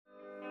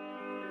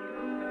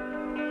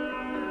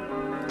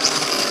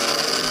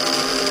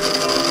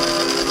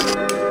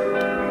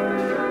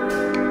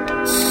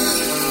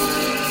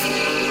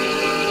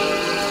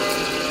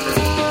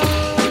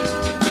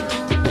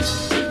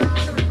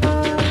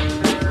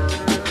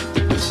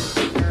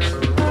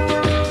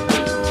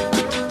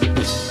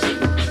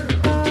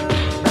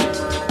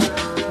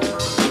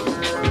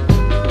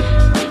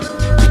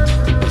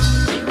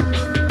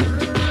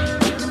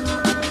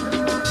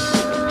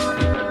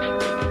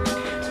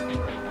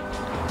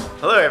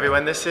Hello,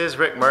 everyone. This is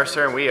Rick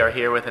Mercer, and we are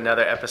here with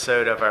another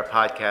episode of our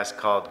podcast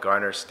called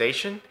Garner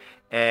Station.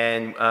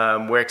 And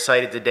we're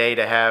excited today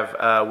to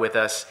have with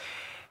us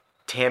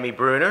Tammy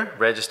Bruner,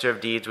 Register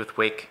of Deeds with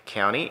Wake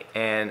County,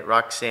 and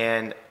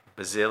Roxanne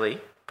Basili,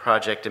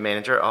 project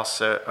administrator,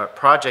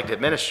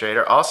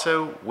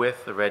 also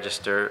with the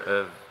Register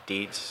of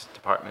Deeds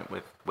Department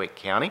with Wake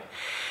County.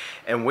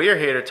 And we are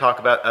here to talk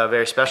about a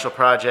very special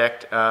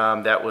project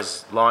that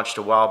was launched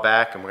a while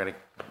back, and we're going to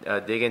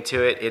dig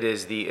into it. It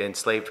is the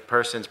Enslaved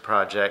Persons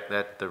Project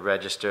that the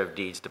Register of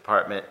Deeds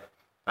Department,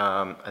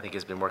 I think,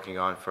 has been working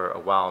on for a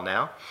while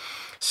now.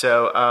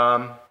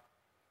 So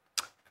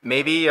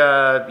maybe,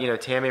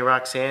 Tammy,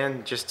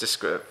 Roxanne, just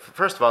describe,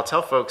 first of all,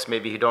 tell folks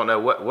maybe who don't know,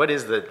 what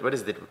is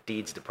the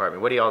Deeds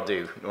Department? What do y'all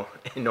do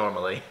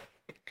normally?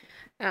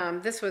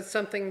 This was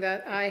something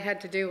that I had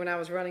to do when I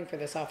was running for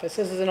this office.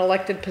 This is an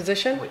elected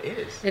position. Oh, it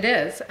is? It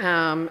is.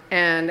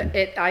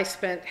 I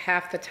spent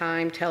half the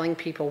time telling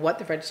people what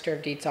the Register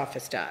of Deeds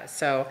office does.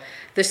 So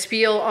the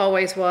spiel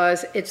always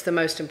was, it's the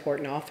most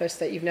important office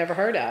that you've never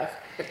heard of.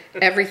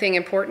 Everything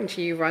important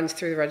to you runs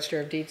through the Register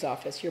of Deeds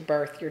office, your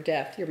birth, your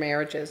death, your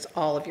marriages,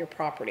 all of your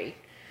property.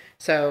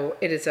 So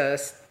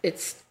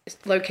it's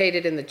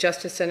located in the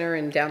Justice Center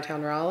in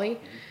downtown Raleigh.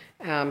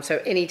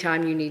 So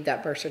anytime you need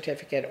that birth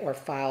certificate or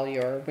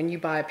when you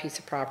buy a piece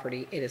of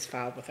property, it is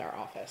filed with our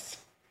office.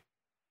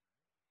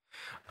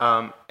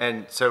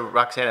 And so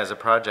Roxanne, as a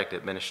project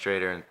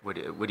administrator, what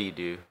do you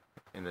do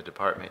in the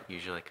department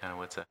usually? Kind of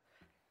what's a...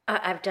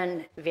 I've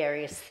done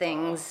various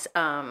things.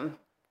 The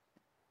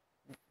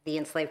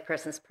Enslaved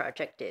Persons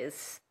Project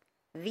is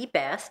the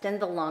best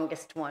and the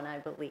longest one, I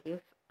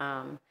believe.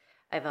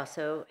 I've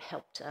also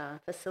helped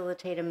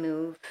facilitate a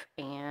move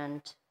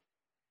and...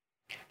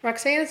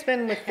 Roxanne has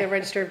been with the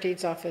Register of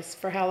Deeds office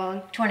for how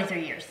long?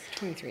 23 years.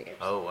 23 years.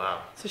 Oh,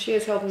 wow. So she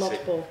has held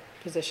multiple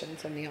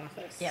positions in the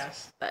office.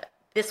 Yes. But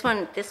this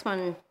one,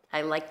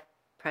 I like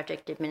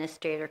project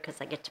administrator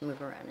because I get to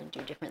move around and do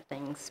different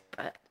things.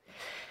 But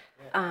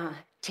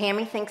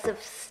Tammy thinks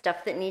of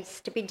stuff that needs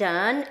to be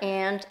done,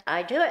 and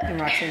I do it. And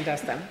Roxanne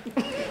does them.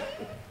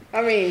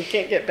 I mean,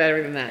 can't get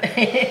better than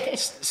that.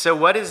 So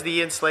what is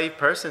the Enslaved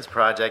Persons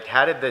Project?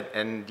 How did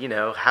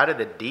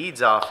the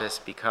Deeds Office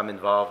become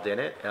involved in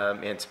it?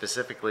 And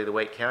specifically the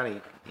Wake County,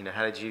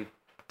 how did you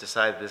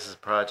decide this is a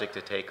project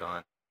to take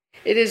on?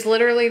 It is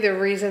literally the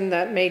reason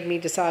that made me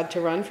decide to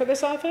run for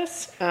this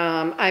office.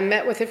 I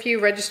met with a few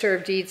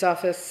Registers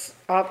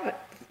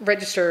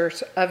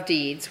of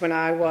Deeds when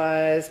I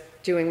was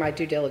doing my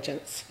due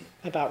diligence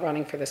about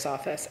running for this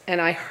office,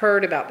 and I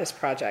heard about this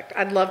project.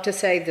 I'd love to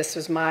say this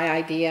was my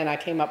idea and I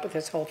came up with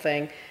this whole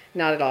thing.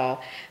 Not at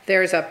all.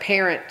 There's a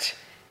parent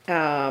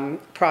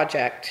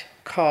project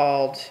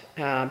called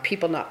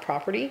People Not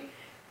Property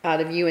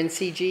out of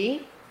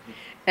UNCG,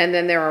 and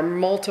then there are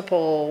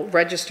multiple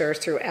registers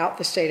throughout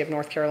the state of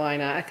North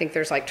Carolina. I think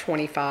there's like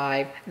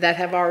 25 that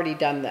have already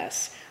done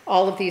this.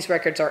 All of these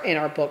records are in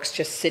our books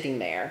just sitting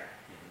there,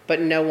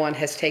 but no one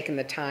has taken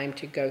the time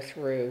to go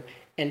through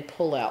and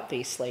pull out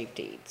these slave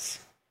deeds.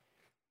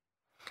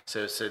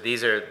 So this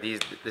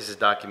is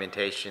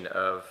documentation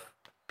of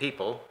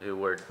people who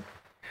were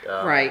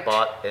right.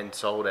 bought and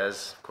sold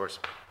as, of course,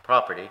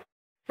 property.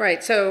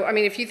 Right. So, I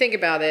mean, if you think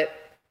about it,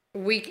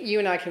 you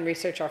and I can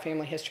research our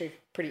family history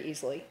pretty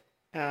easily.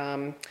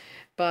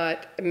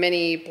 But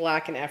many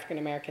Black and African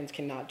Americans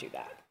cannot do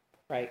that,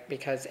 right?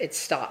 Because it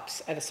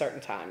stops at a certain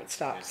time. It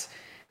stops.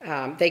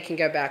 They can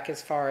go back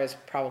as far as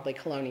probably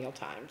colonial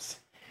times.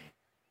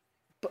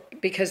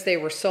 Because they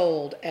were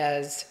sold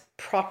as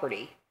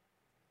property,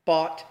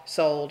 bought,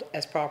 sold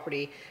as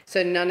property.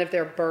 So none of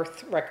their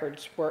birth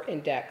records were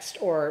indexed,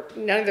 or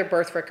none of their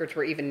birth records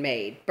were even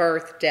made.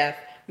 Birth, death,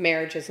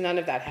 marriages, none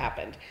of that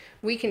happened.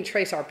 We can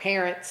trace our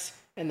parents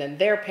and then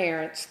their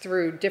parents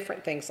through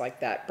different things like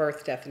that,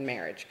 birth, death, and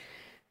marriage.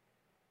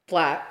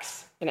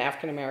 Blacks and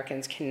African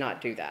Americans cannot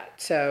do that.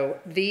 So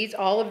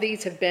all of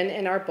these have been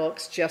in our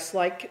books, just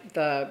like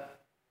the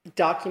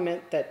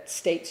document that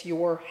states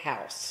your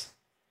house.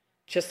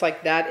 Just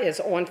like that is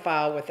on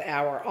file with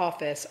our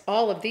office,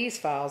 all of these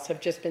files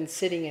have just been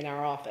sitting in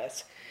our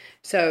office.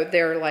 So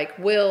they're like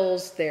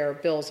wills, they're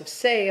bills of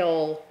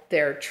sale,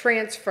 they're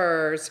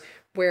transfers,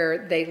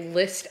 where they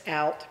list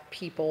out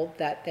people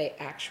that they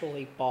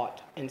actually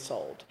bought and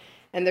sold.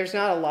 And there's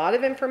not a lot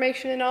of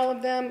information in all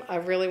of them. I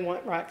really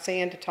want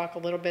Roxanne to talk a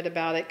little bit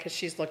about it because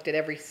she's looked at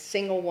every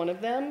single one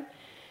of them.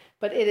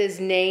 But it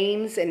is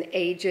names and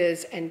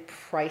ages and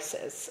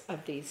prices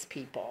of these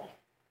people.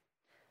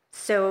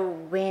 So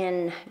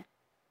when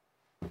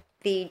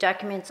the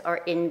documents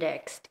are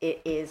indexed, it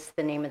is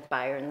the name of the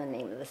buyer and the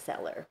name of the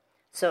seller.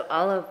 So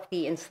all of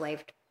the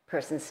enslaved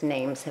persons'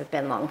 names have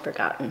been long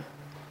forgotten.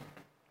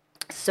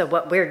 So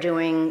what we're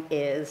doing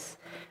is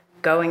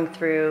going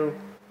through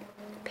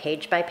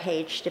page by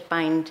page to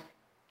find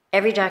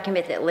every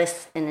document that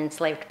lists an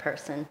enslaved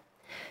person.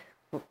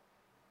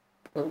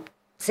 We'll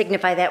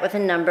signify that with a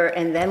number,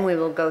 and then we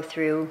will go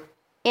through,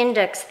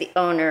 index the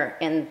owner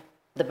and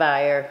the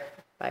buyer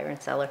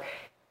and seller,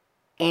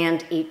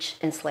 and each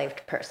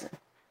enslaved person.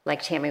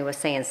 like Tammy was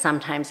saying,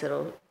 sometimes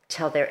it'll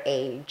tell their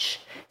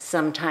age.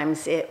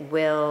 Sometimes it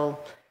will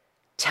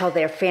tell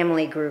their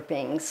family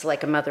groupings,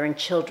 like a mother and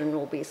children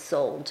will be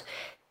sold.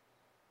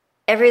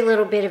 Every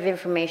little bit of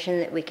information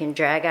that we can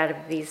drag out of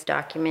these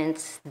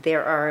documents,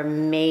 there are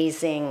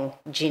amazing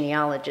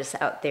genealogists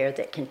out there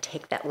that can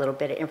take that little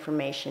bit of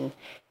information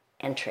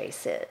and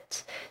trace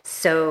it.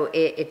 So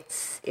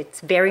it's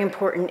very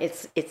important.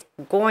 It's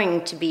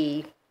going to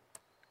be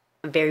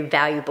a very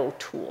valuable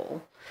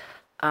tool.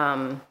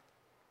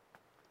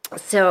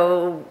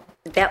 So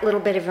that little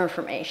bit of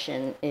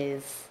information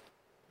is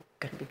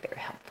going to be very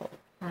helpful.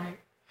 Right.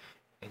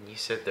 And you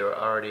said there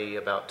are already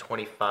about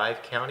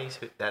 25 counties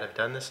that have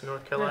done this in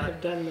North I Carolina?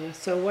 have done this.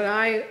 So when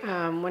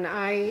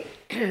I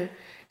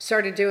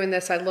started doing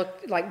this, I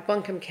looked like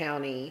Buncombe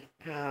County,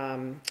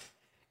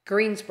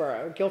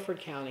 Greensboro, Guilford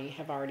County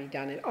have already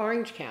done it.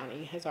 Orange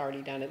County has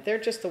already done it. They're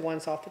just the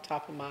ones off the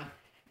top of my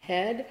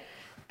head.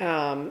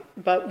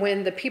 But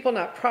when the People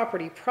Not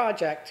Property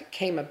project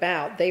came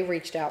about, they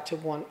reached out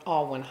to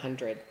all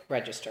 100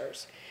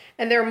 registers.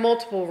 And there are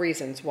multiple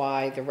reasons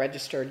why the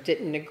register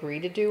didn't agree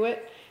to do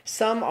it.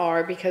 Some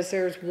are because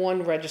there's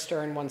one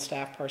register and one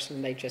staff person,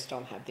 and they just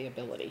don't have the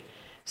ability.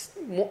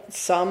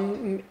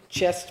 Some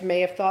just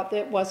may have thought that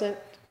it wasn't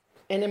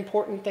an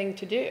important thing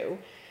to do.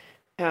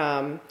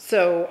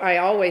 So I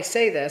always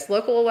say this,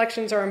 local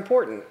elections are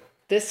important.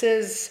 This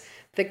is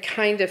the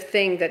kind of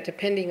thing that,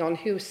 depending on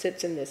who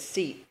sits in this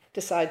seat,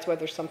 decides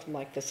whether something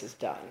like this is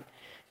done.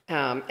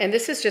 And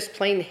this is just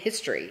plain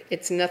history.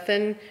 It's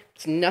nothing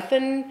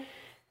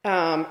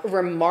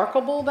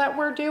remarkable that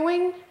we're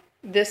doing.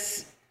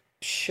 This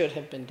should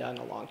have been done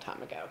a long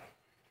time ago.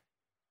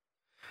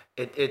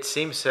 It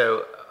seems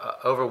so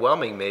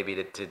overwhelming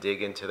maybe to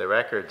dig into the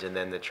records and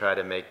then to try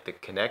to make the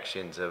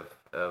connections of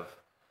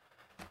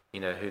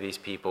who these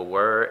people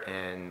were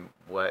and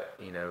what,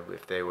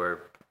 if they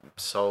were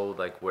sold,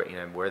 like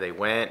where they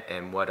went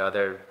and what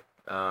other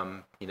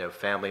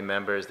family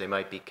members they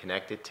might be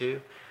connected to.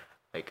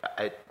 Like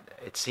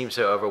it seems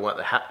so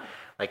overwhelming.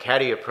 How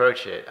do you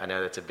approach it? I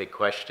know that's a big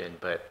question,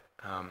 but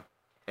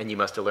and you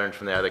must have learned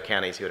from the other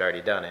counties who had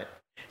already done it.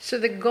 So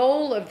the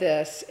goal of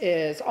this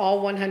is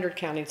all 100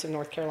 counties of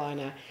North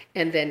Carolina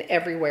and then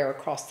everywhere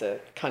across the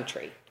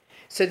country.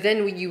 So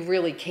then you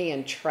really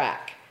can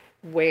track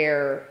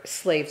where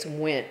slaves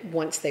went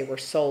once they were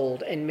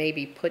sold and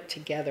maybe put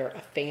together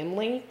a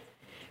family.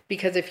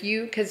 Because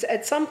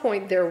at some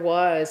point there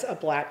was a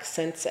black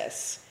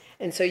census.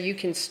 And so you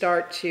can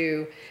start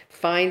to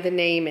find the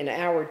name in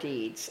our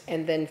deeds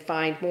and then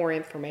find more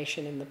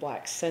information in the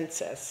black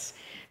census.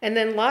 And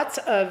then lots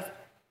of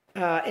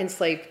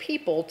enslaved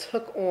people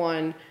took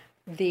on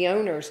the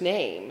owner's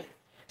name.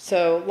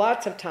 So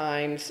lots of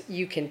times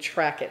you can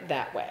track it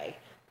that way.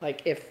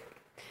 Like if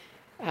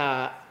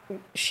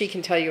she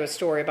can tell you a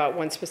story about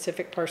one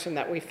specific person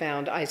that we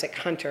found, Isaac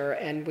Hunter,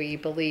 and we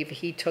believe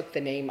he took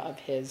the name of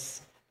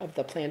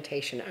the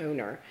plantation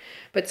owner.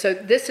 But so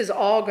this is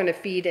all going to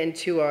feed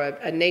into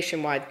a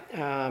nationwide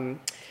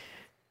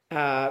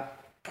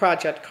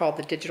project called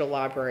the Digital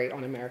Library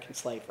on American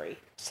Slavery,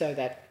 so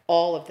that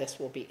all of this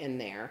will be in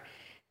there.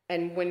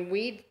 And when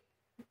we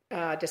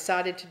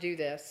decided to do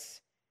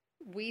this,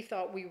 we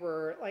thought we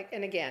were like,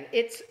 and again,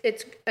 it's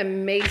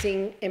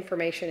amazing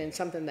information and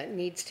something that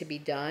needs to be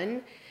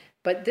done,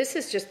 but this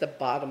is just the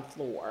bottom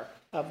floor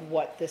of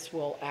what this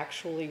will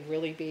actually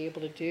really be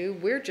able to do.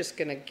 We're just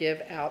going to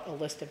give out a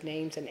list of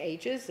names and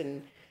ages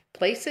and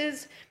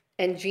places,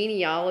 and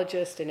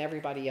genealogists and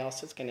everybody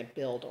else is going to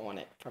build on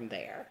it from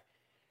there.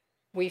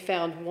 We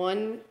found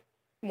one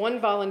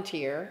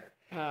volunteer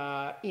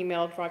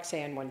emailed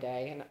Roxanne one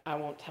day, and I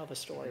won't tell the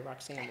story,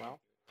 Roxanne will.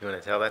 You want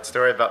to tell that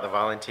story about the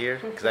volunteer?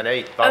 Because I know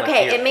you volunteered.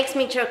 Okay, it makes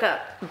me choke up,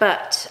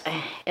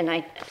 and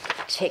I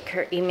take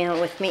her email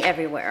with me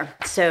everywhere.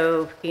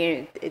 So,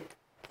 the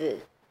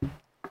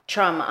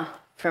trauma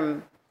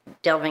from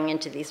delving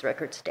into these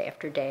records day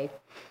after day.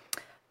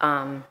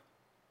 And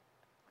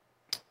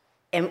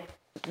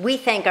we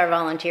thank our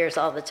volunteers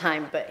all the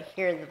time, but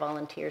here the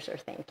volunteers are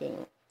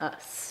thanking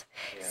us.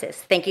 Yeah. It says,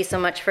 thank you so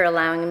much for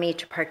allowing me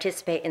to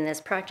participate in this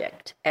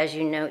project. As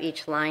you know,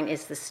 each line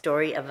is the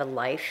story of a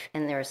life,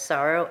 and there is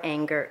sorrow,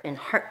 anger, and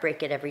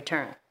heartbreak at every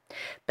turn.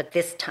 But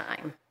this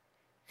time,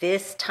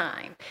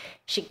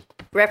 she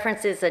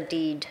references a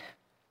deed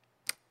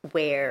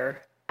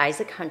where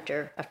Isaac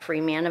Hunter, a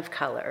free man of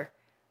color,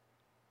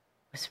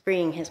 was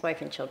freeing his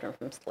wife and children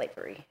from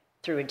slavery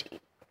through a deed.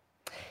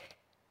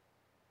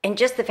 And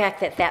just the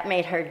fact that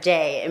made her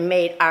day, and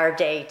made our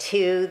day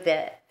too,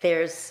 that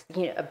there's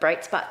a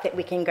bright spot that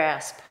we can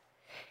grasp.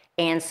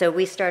 And so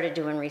we started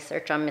doing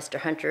research on Mr.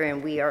 Hunter,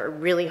 and we are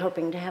really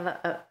hoping to have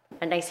a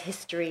nice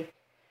history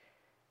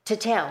to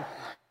tell.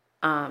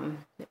 The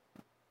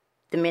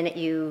minute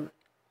you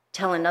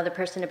tell another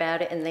person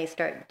about it and they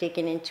start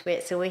digging into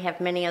it, so we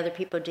have many other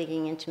people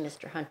digging into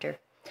Mr. Hunter.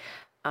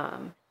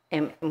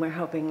 And we're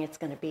hoping it's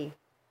going to be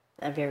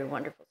a very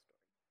wonderful story.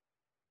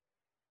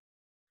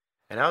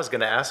 And I was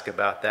going to ask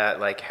about that,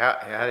 like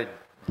how did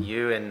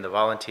you and the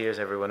volunteers,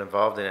 everyone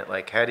involved in it,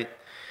 like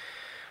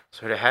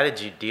Sort of, how did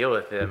you deal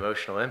with the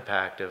emotional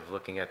impact of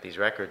looking at these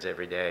records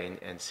every day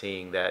and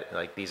seeing that,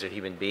 like, these are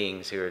human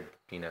beings who are,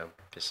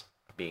 just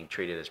being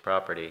treated as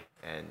property,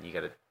 and you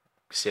got to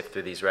sift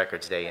through these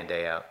records day in,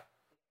 day out?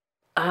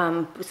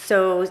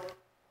 So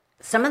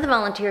some of the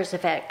volunteers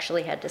have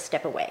actually had to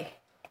step away,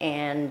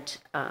 and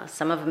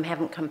some of them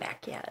haven't come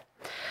back yet.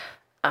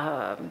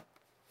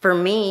 For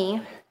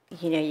me,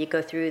 you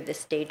go through the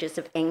stages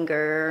of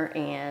anger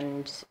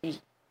and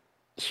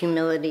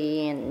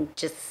humility and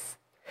just,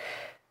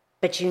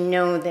 but you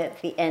know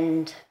that the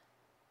end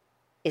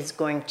is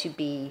going to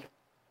be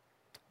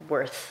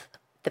worth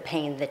the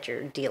pain that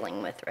you're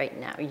dealing with right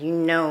now. You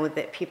know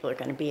that people are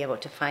going to be able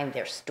to find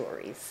their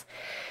stories.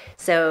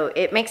 So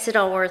it makes it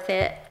all worth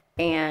it,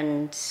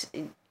 and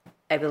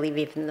I believe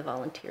even the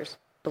volunteers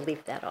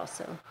believe that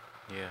also.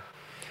 Yeah.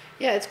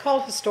 Yeah, it's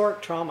called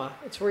historic trauma.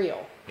 It's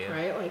real, Yeah.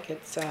 right? Like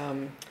it's,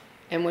 and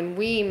when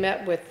we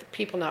met with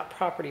People Not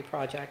Property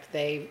Project,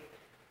 they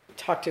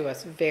talked to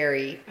us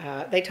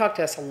they talked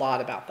to us a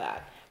lot about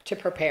that, to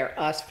prepare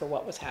us for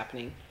what was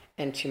happening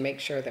and to make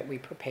sure that we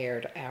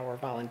prepared our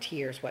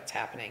volunteers what's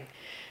happening.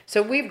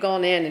 So we've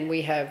gone in and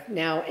we have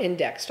now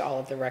indexed all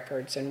of the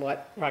records, and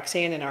what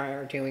Roxanne and I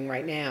are doing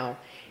right now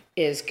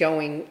is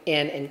going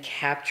in and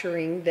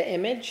capturing the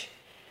image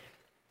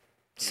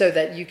so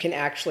that you can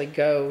actually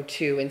go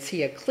to and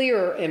see a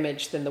clearer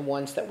image than the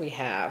ones that we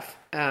have.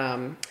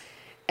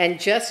 And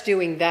just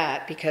doing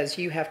that, because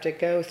you have to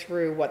go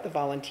through what the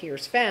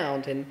volunteers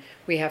found, and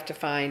we have to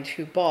find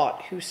who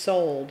bought, who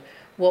sold,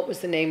 what was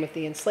the name of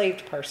the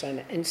enslaved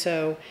person. And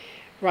so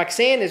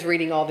Roxanne is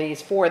reading all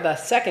these for the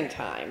second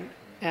time.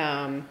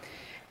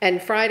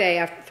 And Friday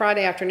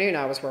afternoon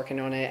I was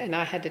working on it, and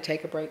I had to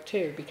take a break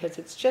too, because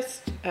it's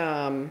just,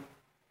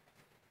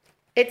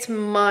 it's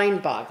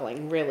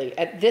mind-boggling, really,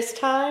 at this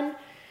time,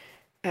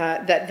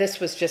 that this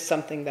was just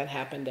something that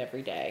happened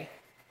every day,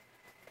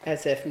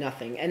 as if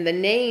nothing. And the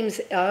names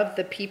of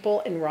the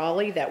people in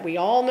Raleigh that we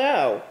all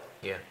know,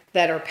 Yeah.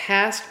 that are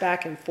passed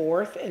back and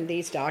forth in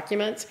these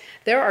documents,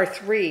 there are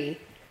 3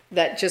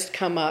 that just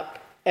come up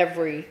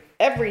every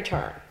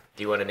turn.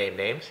 Do you want to name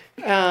names?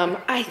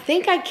 I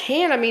think I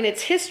can. I mean,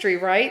 it's history,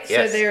 right?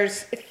 Yes. So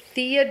there's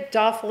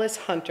Theodophilus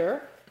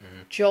Hunter,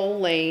 Joel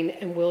Lane,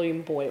 and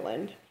William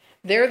Boyland.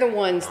 They're the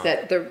ones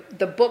that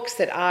the books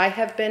that I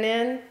have been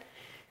in,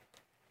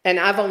 and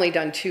I've only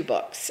done 2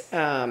 books.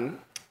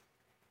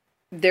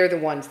 They're the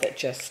ones that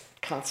just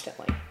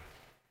constantly.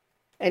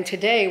 And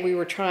today we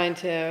were trying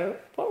to,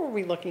 what were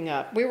we looking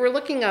up? We were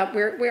looking up,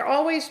 we're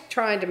always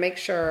trying to make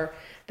sure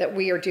that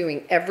we are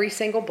doing every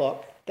single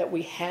book, that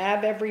we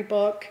have every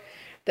book,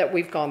 that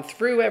we've gone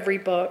through every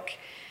book.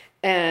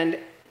 And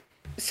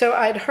so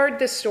I'd heard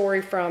this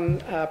story from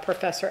a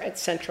professor at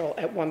Central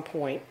at one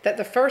point, that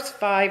the first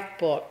 5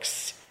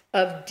 books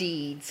of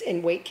deeds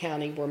in Wake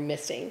County were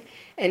missing.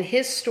 And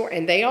his story,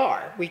 and they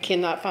are, we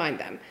cannot find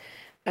them.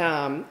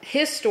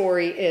 His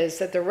story is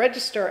that the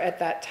register at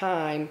that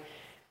time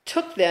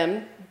took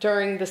them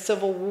during the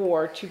Civil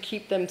War to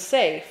keep them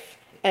safe,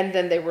 and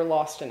then they were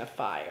lost in a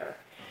fire.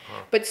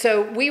 But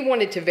so we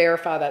wanted to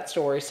verify that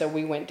story, so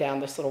we went down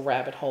this little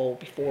rabbit hole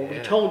before we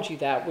told you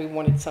that. We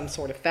wanted some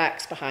sort of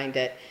facts behind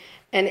it.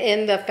 And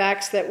in the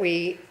facts that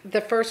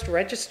the first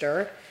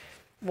register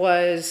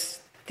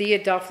was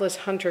Theodophilus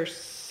Hunter's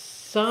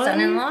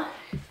Son-in-law?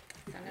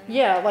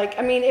 Yeah, like,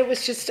 I mean, it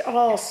was just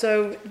all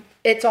so,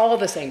 it's all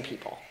the same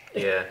people.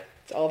 Yeah.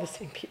 It's all the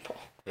same people.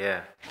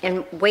 Yeah.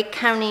 And Wake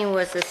County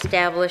was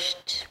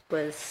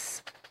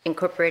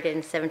incorporated in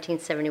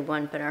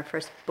 1771, but our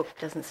first book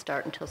doesn't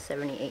start until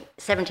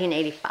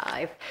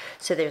 1785,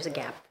 so there's a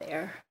gap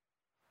there.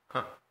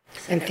 Huh.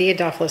 And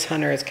Theodophilus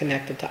Hunter is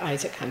connected to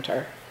Isaac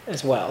Hunter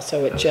as well,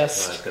 so it I was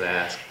just, going to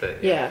ask,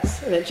 but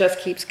yes, and it just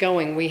keeps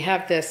going. We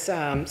have this,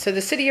 so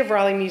the City of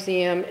Raleigh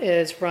Museum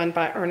is run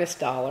by Ernest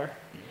Dollar.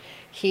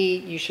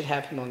 You should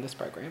have him on this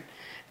program.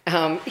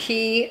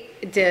 He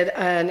did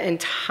an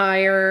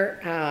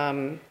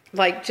entire,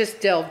 just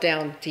delved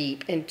down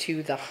deep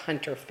into the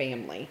Hunter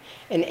family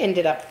and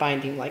ended up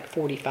finding like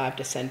 45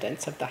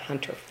 descendants of the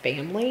Hunter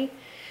family.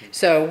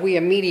 So we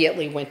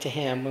immediately went to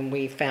him when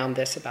we found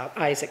this about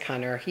Isaac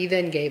Hunter. He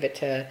then gave it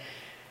to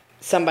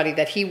somebody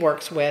that he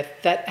works with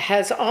that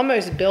has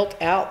almost built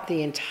out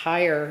the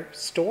entire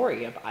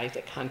story of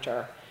Isaac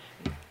Hunter.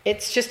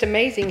 It's just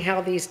amazing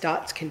how these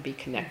dots can be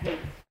connected.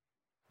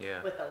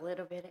 yeah. With a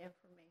little bit of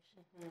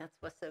information. That's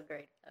what's so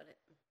great about it.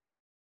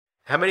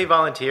 How many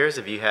volunteers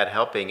have you had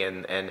helping,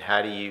 and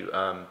how do you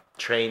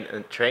train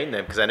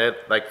them? Because I know,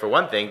 like, for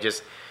one thing,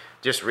 just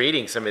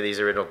reading some of these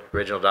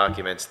original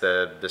documents,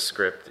 the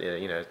script,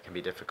 can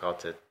be difficult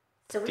to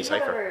So we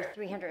decipher. had over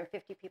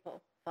 350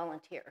 people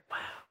volunteer.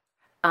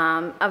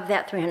 Wow. Of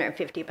that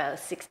 350, about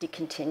 60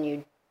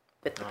 continued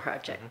with the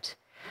project.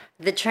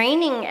 The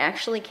training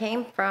actually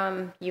came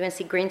from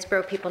UNC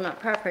Greensboro People Not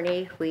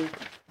Property.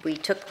 We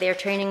took their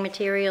training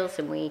materials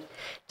and we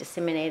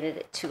disseminated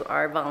it to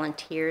our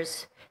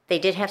volunteers. They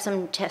did have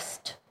some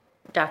test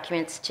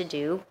documents to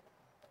do,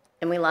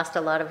 and we lost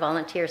a lot of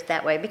volunteers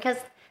that way because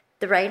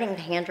the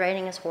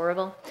handwriting is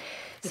horrible.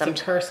 It's in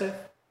cursive.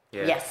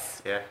 Yeah.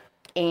 Yes. Yeah.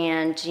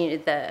 And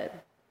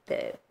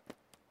the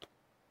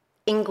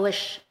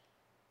English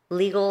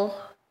legal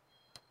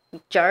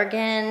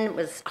jargon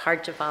was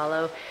hard to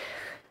follow.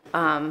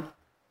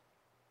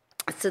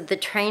 So the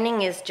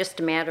training is just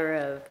a matter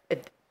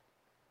of,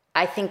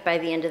 I think by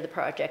the end of the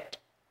project,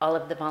 all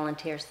of the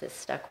volunteers that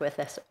stuck with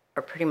us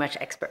are pretty much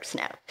experts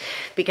now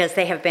because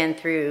they have been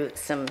through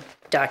some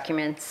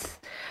documents.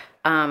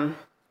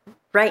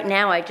 Right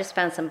now, I just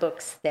found some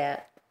books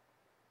that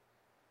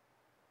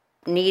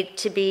need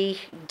to be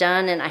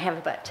done, and I have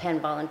about 10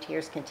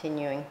 volunteers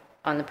continuing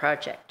on the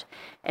project.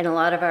 And a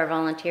lot of our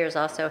volunteers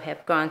also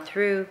have gone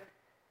through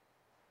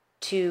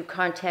to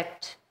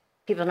contact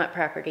People Not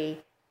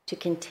Property to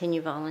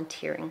continue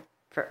volunteering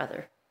for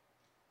other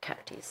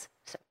counties.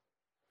 So,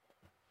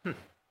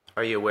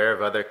 Are you aware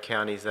of other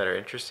counties that are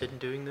interested in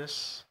doing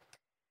this?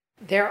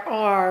 There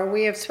are.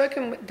 We have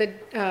spoken. The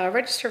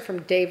register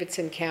from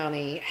Davidson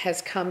County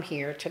has come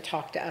here to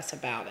talk to us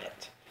about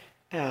it.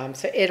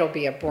 So it'll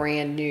be a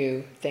brand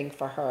new thing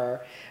for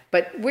her.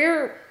 But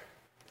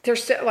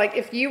there's still, like,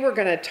 if you were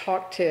going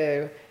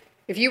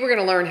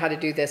to learn how to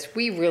do this,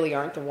 we really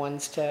aren't the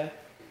ones to.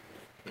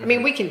 I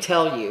mean, we can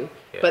tell you,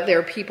 but there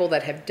are people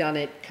that have done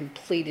it,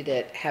 completed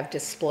it, have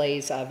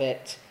displays of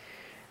it,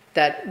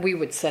 that we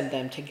would send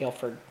them to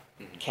Guilford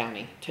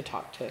County to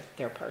talk to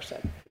their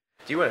person.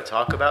 Do you want to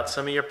talk about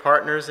some of your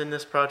partners in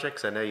this project?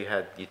 'Cause I know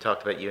you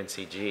talked about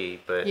UNCG,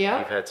 but Yeah.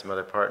 you've had some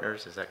other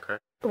partners. Is that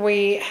correct?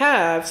 We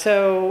have.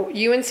 So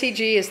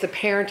UNCG is the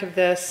parent of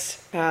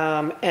this,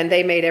 and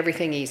they made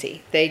everything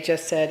easy. They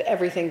just said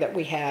everything that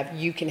we have,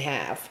 you can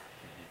have.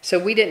 So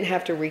we didn't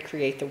have to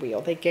recreate the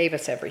wheel. They gave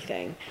us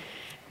everything.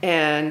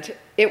 And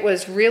it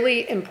was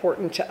really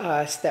important to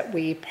us that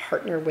we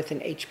partner with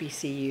an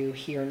HBCU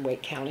here in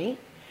Wake County,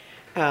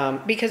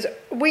 because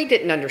we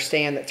didn't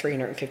understand that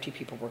 350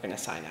 people were going to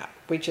sign up.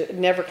 We just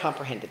never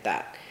comprehended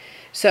that.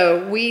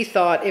 So we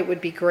thought it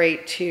would be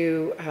great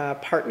to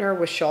partner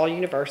with Shaw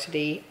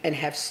University and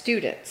have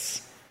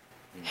students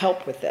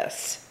help with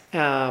this.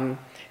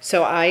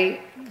 So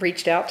I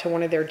reached out to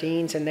one of their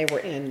deans, and they were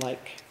in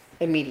like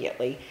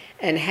immediately.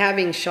 And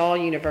having Shaw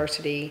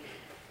University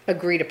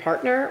agree to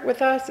partner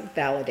with us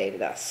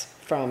validated us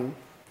from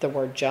the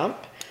word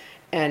jump.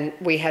 And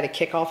we had a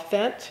kickoff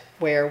event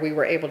where we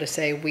were able to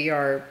say we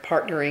are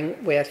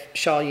partnering with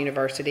Shaw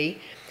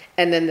University.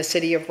 And then the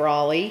city of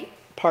Raleigh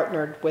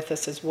partnered with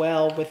us as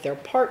well with their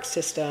park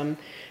system,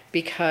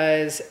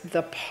 because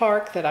the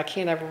park that I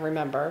can't ever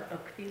remember,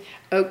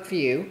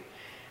 Oakview,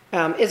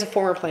 is a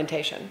former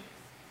plantation.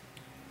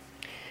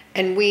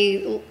 And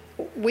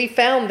we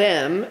found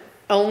them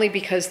only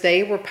because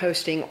they were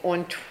posting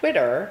on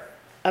Twitter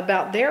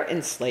about their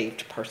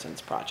enslaved persons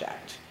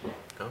project.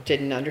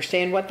 Didn't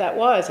understand what that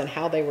was and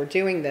how they were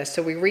doing this.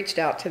 So we reached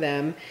out to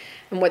them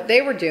and what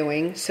they were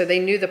doing. So they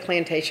knew the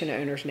plantation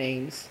owners'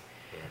 names.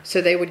 So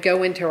they would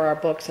go into our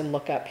books and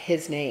look up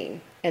his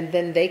name. And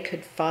then they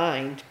could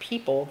find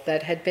people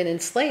that had been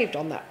enslaved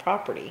on that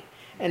property.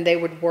 And they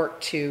would work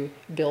to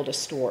build a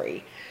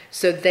story.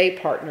 So they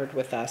partnered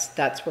with us.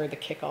 That's where the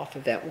kickoff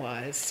event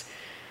was.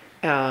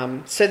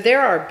 So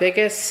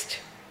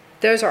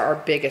those are our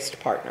biggest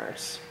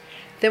partners.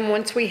 Then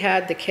once we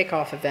had the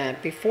kickoff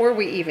event, before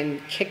we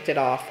even kicked it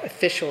off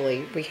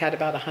officially, we had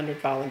about 100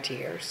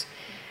 volunteers.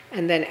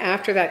 And then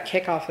after that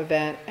kickoff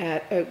event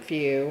at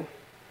Oakview,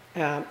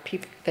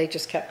 they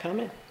just kept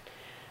coming.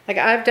 Like,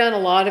 I've done a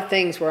lot of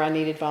things where I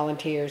needed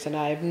volunteers, and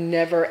I've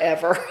never,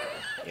 ever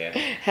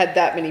had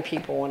that many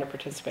people want to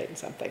participate in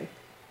something.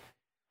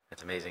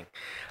 That's amazing.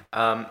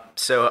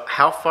 So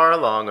how far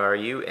along are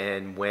you,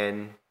 and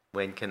when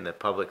can the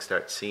public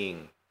start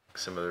seeing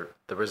some of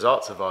the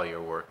results of all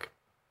your work?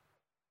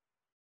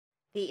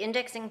 the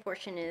indexing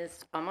portion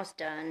is almost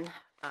done.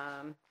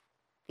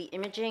 The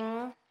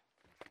imaging,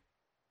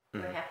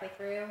 we're halfway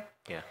through.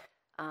 Yeah.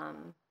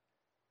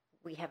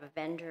 We have a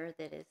vendor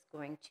that is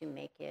going to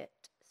make it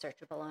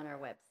searchable on our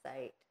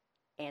website.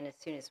 And as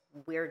soon as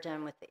we're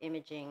done with the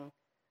imaging,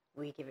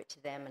 we give it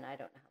to them, and I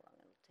don't know how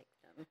long it'll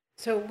take them.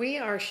 So we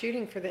are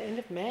shooting for the end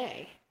of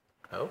May.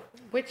 Oh.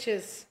 Which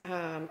is,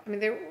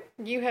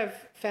 you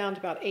have found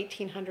about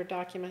 1,800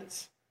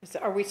 documents.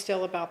 Are we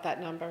still about that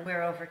number?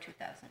 We're over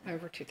 2,000.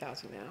 Over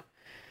 2,000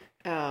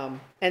 now.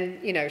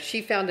 And,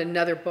 she found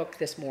another book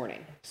this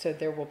morning, so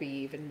there will be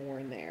even more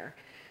in there.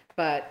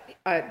 But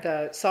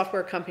the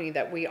software company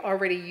that we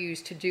already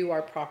use to do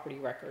our property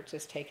records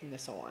is taking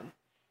this on.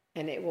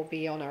 And it will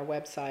be on our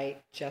website,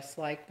 just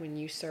like when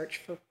you search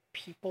for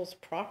people's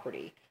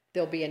property.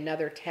 There'll be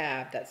another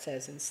tab that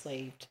says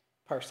enslaved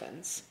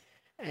persons.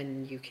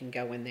 And you can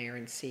go in there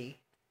and see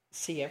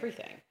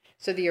everything.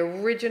 So the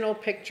original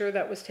picture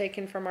that was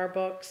taken from our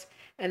books,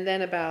 and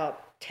then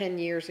about 10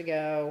 years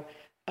ago,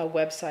 a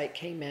website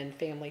came in,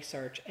 Family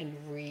Search, and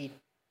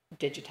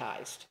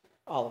re-digitized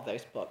all of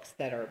those books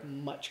that are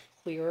much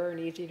clearer and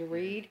easy to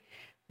read.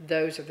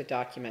 Those are the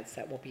documents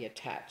that will be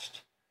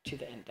attached to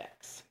the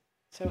index.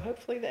 So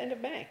hopefully the end of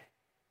May.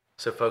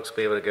 So folks will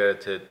be able to go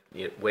to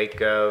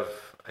WakeGov,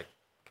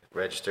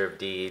 Register of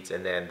Deeds,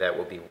 and then that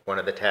will be one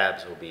of the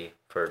tabs will be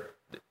for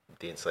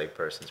the Enslaved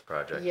Persons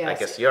Project. I Yes.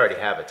 guess you already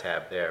have a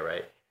tab there,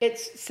 right? It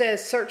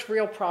says search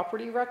real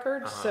property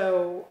records,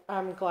 so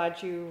I'm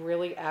glad you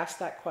really asked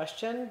that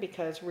question,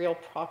 because real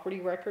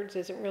property records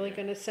isn't really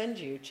going to send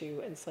you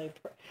to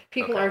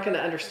people Okay. aren't going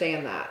to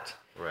understand that.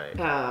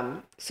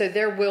 Right. So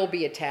there will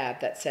be a tab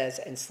that says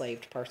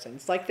enslaved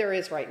persons, like there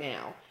is right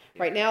now.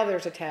 Right now,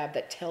 there's a tab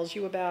that tells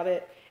you about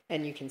it,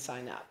 and you can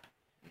sign up.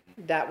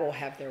 That will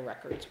have their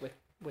records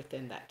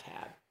within that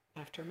tab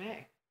after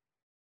May.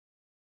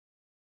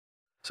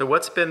 So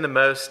what's been the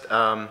most,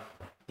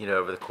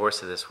 over the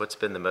course of this, what's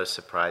been the most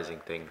surprising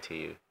thing to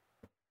you?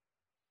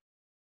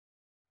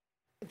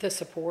 The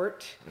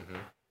support,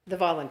 the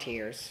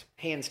volunteers,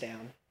 hands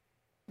down.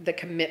 The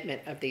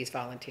commitment of these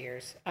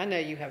volunteers. I know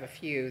you have a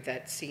few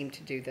that seem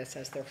to do this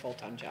as their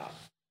full-time job.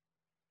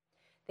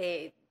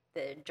 The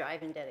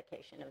drive and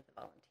dedication of the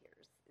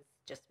volunteers has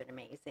just been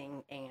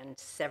amazing, and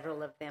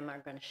several of them are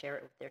going to share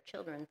it with their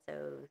children,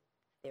 so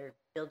they're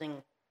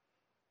building.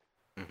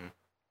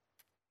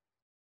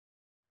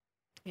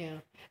 Yeah.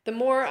 The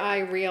more I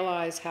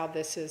realize how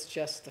this is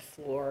just the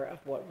floor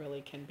of what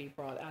really can be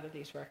brought out of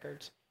these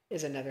records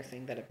is another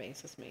thing that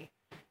amazes me,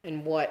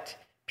 and what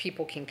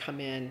people can come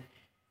in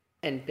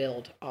and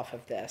build off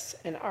of this.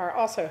 And our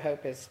also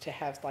hope is to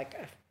have like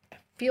a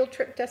field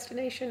trip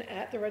destination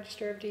at the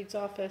Register of Deeds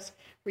office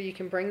where you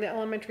can bring the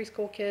elementary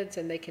school kids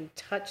and they can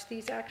touch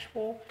these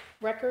actual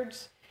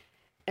records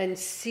and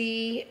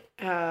see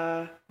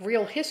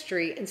real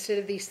history instead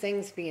of these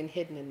things being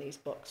hidden in these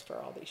books for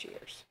all these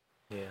years.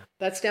 Yeah.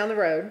 That's down the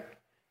road,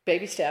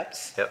 baby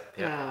steps.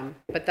 Yep.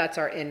 But that's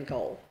our end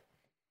goal.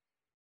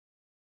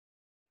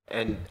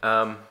 And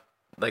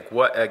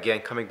what, again,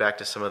 coming back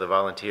to some of the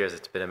volunteers,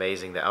 it's been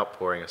amazing, the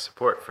outpouring of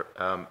support for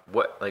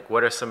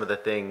what are some of the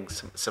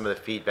things, some of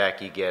the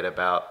feedback you get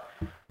about,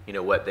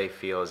 what they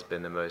feel has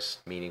been the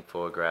most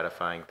meaningful or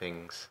gratifying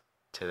things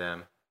to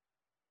them?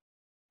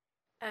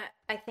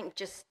 I think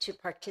just to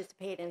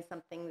participate in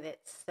something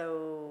that's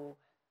so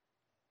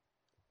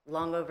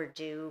long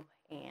overdue,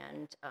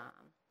 and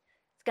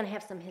it's going to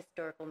have some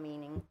historical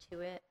meaning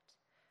to it.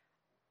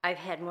 I've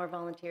had more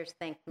volunteers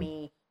thank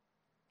me,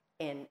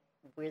 and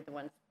we're the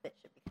ones that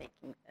should be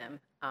thanking them.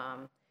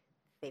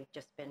 They've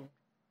just been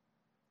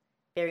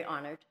very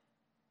honored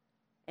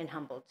and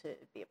humbled to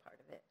be a part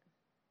of it.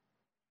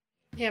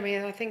 Yeah, I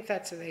mean, I think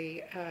that's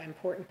the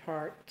important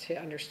part to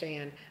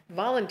understand.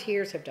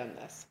 Volunteers have done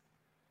this.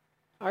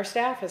 Our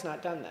staff has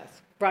not done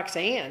this.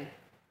 Roxanne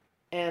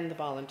and the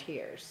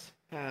volunteers,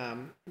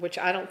 which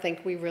I don't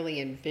think we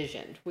really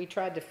envisioned. We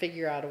tried to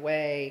figure out a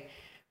way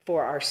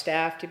for our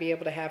staff to be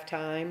able to have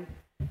time,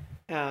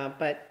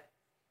 but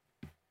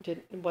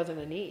it wasn't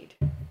a need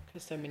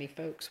because so many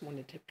folks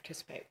wanted to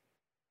participate.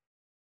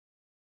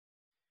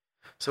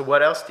 So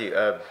what else do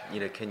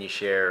you, can you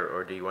share,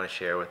 or do you want to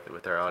share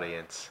with our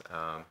audience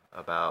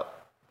about,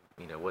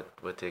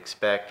 what to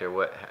expect,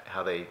 or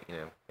how they,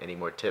 any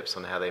more tips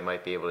on how they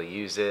might be able to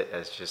use it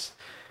as just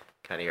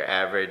kind of your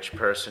average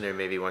person who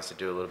maybe wants to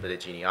do a little bit of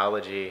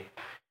genealogy?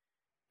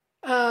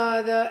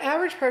 The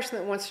average person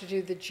that wants to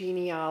do the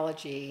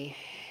genealogy,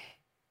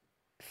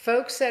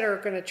 folks that are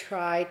going to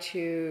try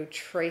to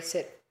trace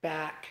it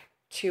back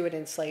to an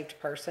enslaved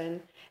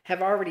person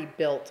have already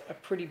built a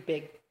pretty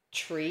big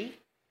tree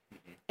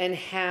and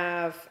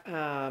have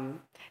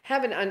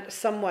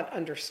somewhat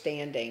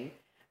understanding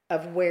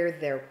of where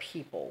their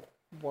people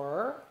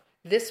were.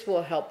 This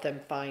will help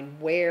them find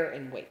where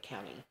in Wake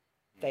County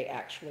they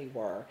actually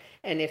were,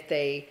 and if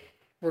they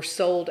were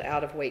sold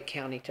out of Wake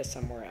County to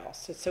somewhere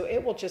else. So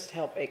it will just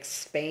help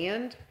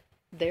expand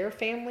their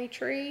family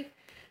tree.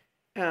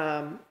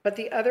 But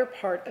the other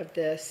part of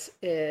this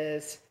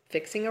is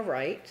fixing a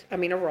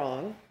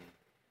wrong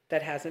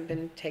that hasn't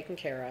been taken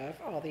care of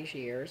all these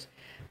years,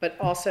 but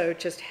also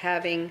just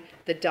having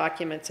the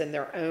documents in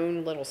their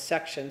own little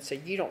section so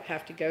you don't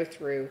have to go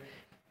through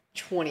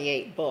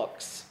 28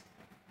 books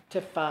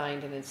to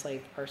find an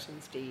enslaved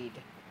person's deed.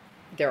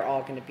 They're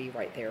all going to be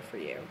right there for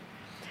you.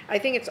 I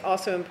think it's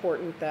also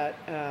important that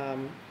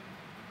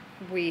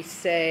we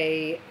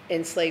say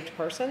enslaved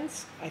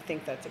persons. I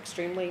think that's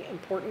extremely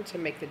important to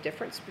make the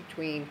difference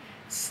between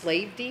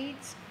slave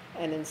deeds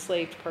and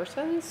enslaved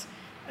persons,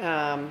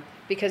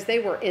 because they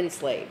were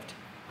enslaved,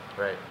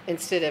 right,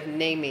 instead of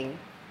naming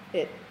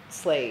it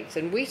slaves.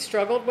 And we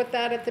struggled with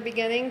that at the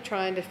beginning,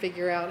 trying to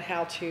figure out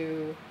how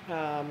to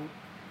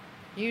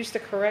use the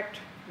correct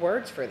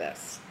words for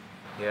this.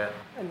 Yeah.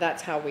 And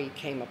that's how we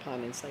came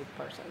upon enslaved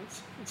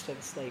persons instead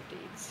of slave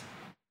deeds.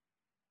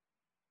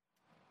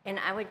 And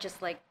I would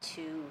just like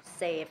to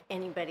say, if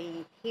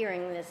anybody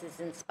hearing this is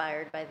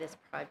inspired by this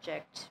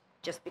project,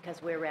 just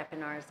because we're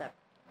wrapping ours up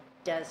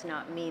does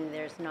not mean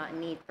there's not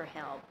need for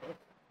help. If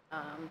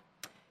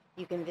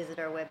you can visit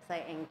our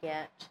website and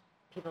get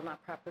People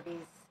Not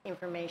Properties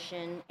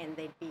information, and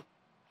they'd be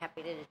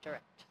happy to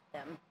direct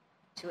them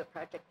to a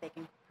project they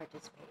can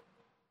participate.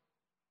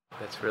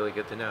 That's really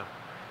good to know.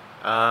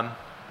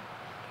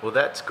 Well,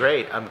 that's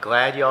great. I'm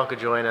glad y'all could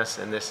join us,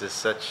 and this is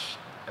such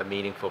a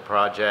meaningful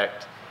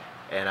project.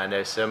 And I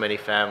know so many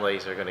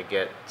families are going to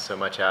get so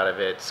much out of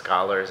it.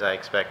 Scholars, I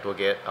expect, will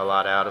get a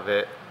lot out of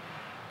it.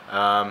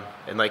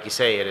 And like you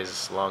say, it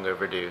is long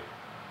overdue.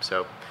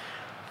 So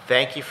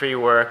thank you for your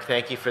work.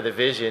 Thank you for the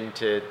vision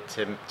to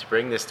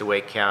bring this to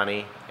Wake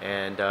County.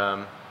 And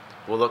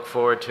we'll look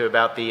forward to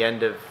about the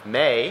end of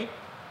May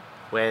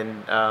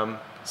when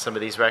some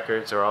of these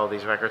records or all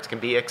these records can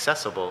be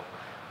accessible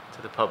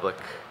to the public.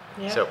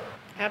 Yeah, So,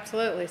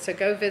 absolutely. So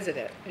go visit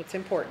it. It's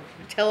important.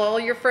 Tell all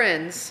your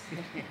friends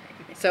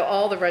so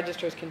all the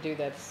registers can do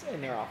this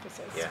in their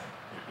offices. yeah.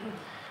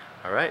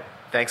 All right.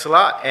 Thanks a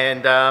lot.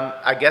 And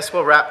I guess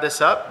we'll wrap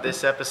this up,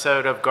 this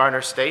episode of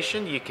Garner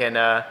Station. You can,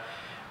 of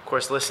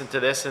course, listen to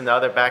this and the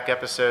other back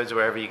episodes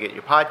wherever you get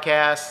your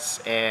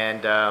podcasts.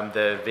 And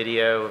the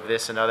video of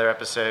this and other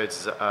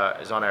episodes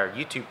is on our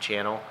YouTube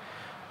channel.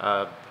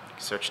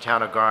 Search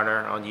Town of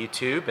Garner on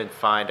YouTube and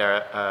find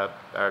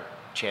our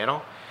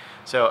channel.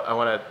 So I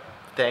want to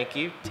thank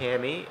you,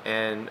 Tammy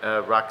and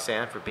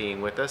Roxanne, for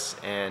being with us.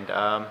 And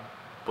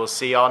we'll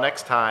see y'all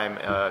next time.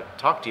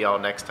 Talk to y'all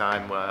next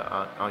time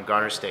on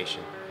Garner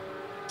Station.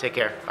 Take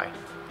care. Bye.